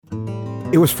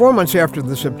It was 4 months after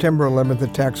the September 11th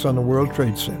attacks on the World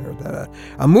Trade Center that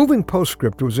a moving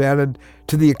postscript was added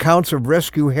to the accounts of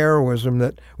rescue heroism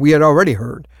that we had already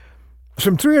heard.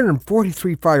 Some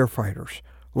 343 firefighters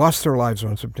lost their lives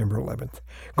on September 11th,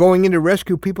 going in to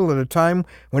rescue people at a time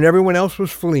when everyone else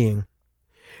was fleeing.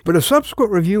 But a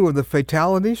subsequent review of the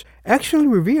fatalities actually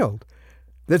revealed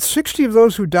that 60 of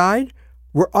those who died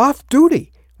were off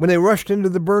duty when they rushed into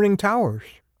the burning towers.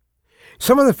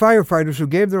 Some of the firefighters who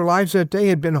gave their lives that day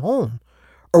had been home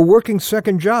or working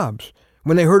second jobs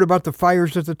when they heard about the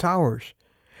fires at the towers,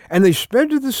 and they sped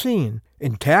to the scene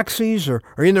in taxis or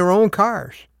in their own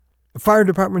cars. The fire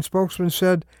department spokesman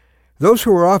said those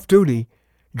who were off duty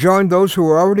joined those who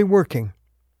were already working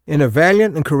in a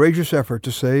valiant and courageous effort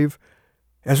to save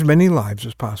as many lives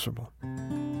as possible.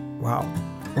 Wow.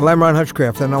 Well, I'm Ron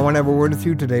Hutchcraft, and I want to have a word with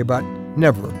you today about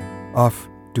never off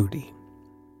duty.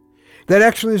 That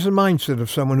actually is the mindset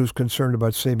of someone who's concerned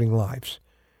about saving lives.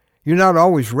 You're not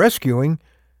always rescuing,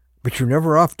 but you're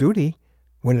never off duty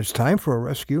when it's time for a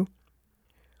rescue.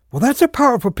 Well, that's a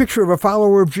powerful picture of a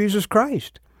follower of Jesus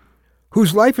Christ,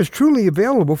 whose life is truly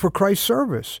available for Christ's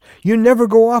service. You never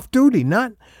go off duty,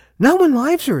 not when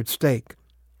lives are at stake.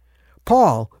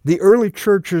 Paul, the early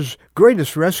church's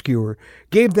greatest rescuer,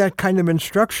 gave that kind of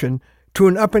instruction to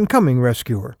an up-and-coming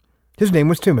rescuer. His name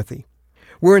was Timothy.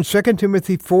 We're in 2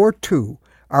 Timothy 4:2,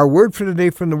 our word for today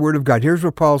from the Word of God. Here's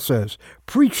what Paul says: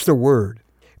 preach the word.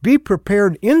 Be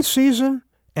prepared in season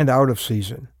and out of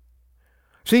season.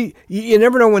 See, you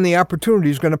never know when the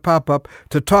opportunity is going to pop up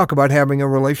to talk about having a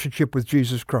relationship with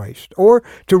Jesus Christ, or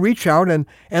to reach out and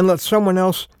let someone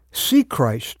else see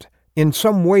Christ in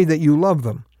some way that you love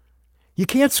them. You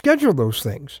can't schedule those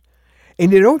things.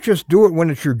 And you don't just do it when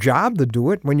it's your job to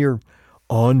do it, when you're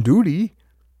on duty.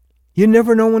 You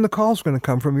never know when the call's going to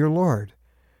come from your Lord.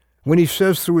 When he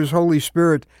says through his Holy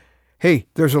Spirit, hey,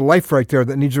 there's a life right there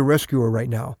that needs a rescuer right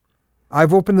now.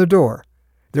 I've opened the door.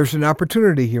 There's an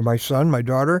opportunity here, my son, my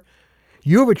daughter.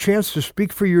 You have a chance to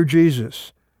speak for your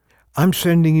Jesus. I'm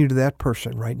sending you to that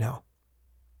person right now.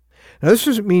 Now, this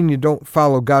doesn't mean you don't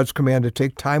follow God's command to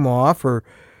take time off or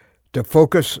to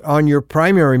focus on your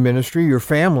primary ministry, your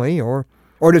family, or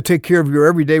to take care of your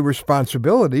everyday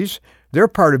responsibilities. They're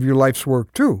part of your life's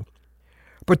work too.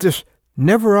 But this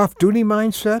never off-duty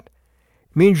mindset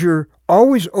means you're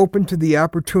always open to the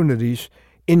opportunities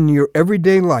in your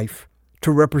everyday life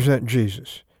to represent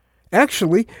Jesus.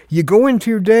 Actually, you go into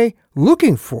your day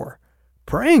looking for,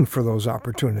 praying for those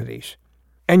opportunities.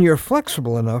 And you're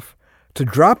flexible enough to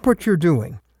drop what you're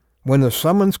doing when the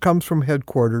summons comes from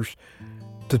headquarters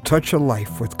to touch a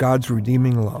life with God's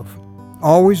redeeming love.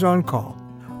 Always on call,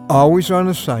 always on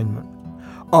assignment,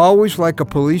 always like a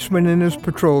policeman in his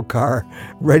patrol car,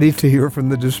 ready to hear from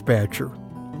the dispatcher.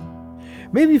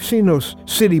 Maybe you've seen those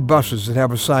city buses that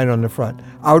have a sign on the front,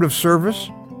 out of service.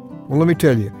 Well, let me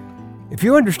tell you, if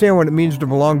you understand what it means to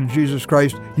belong to Jesus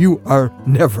Christ, you are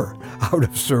never out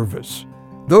of service.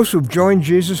 Those who've joined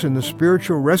Jesus in the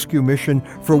spiritual rescue mission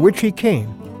for which he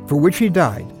came, for which he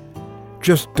died,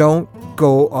 just don't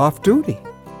go off duty.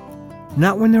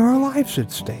 Not when there are lives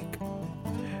at stake.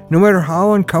 No matter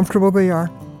how uncomfortable they are,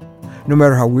 no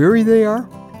matter how weary they are,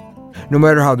 no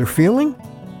matter how they're feeling,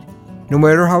 no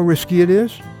matter how risky it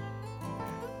is.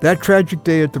 That tragic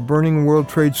day at the burning World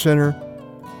Trade Center,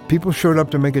 people showed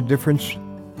up to make a difference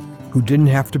who didn't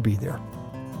have to be there.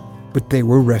 But they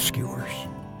were rescuers.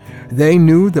 They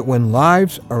knew that when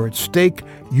lives are at stake,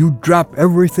 you drop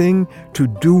everything to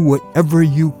do whatever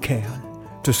you can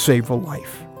to save a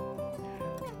life.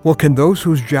 Well, can those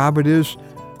whose job it is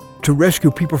to rescue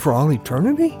people for all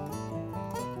eternity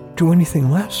do anything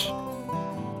less?